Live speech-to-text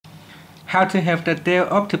how to have the Dell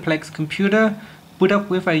Optiplex computer boot up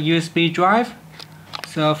with a USB drive.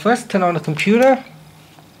 So first turn on the computer,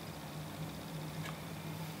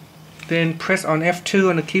 then press on F2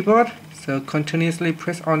 on the keyboard, so continuously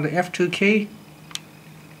press on the F2 key.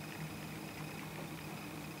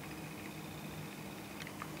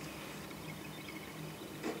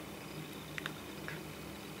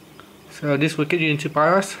 So this will get you into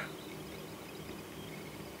BIOS.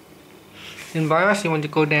 In BIOS, you want to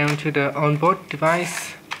go down to the onboard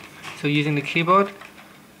device, so using the keyboard.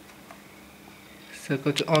 So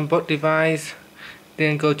go to onboard device,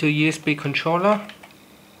 then go to USB controller,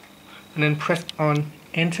 and then press on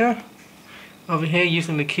enter. Over here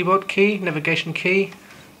using the keyboard key, navigation key,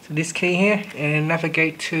 so this key here, and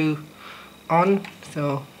navigate to on.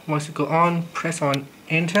 So once you go on, press on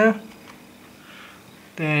enter.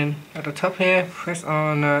 Then at the top here, press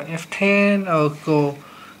on F10 or go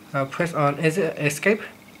press on escape.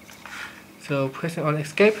 So pressing on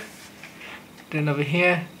escape. Then over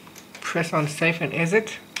here, press on save and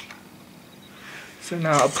exit. So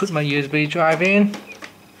now I'll put my USB drive in.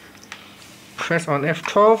 Press on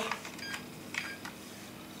F12.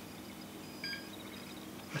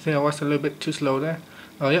 I think I was a little bit too slow there.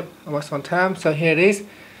 Oh yep, I was on time. So here it is.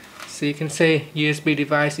 So you can see USB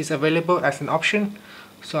device is available as an option.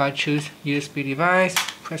 So I choose USB device,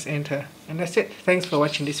 press enter, and that's it. Thanks for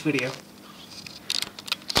watching this video.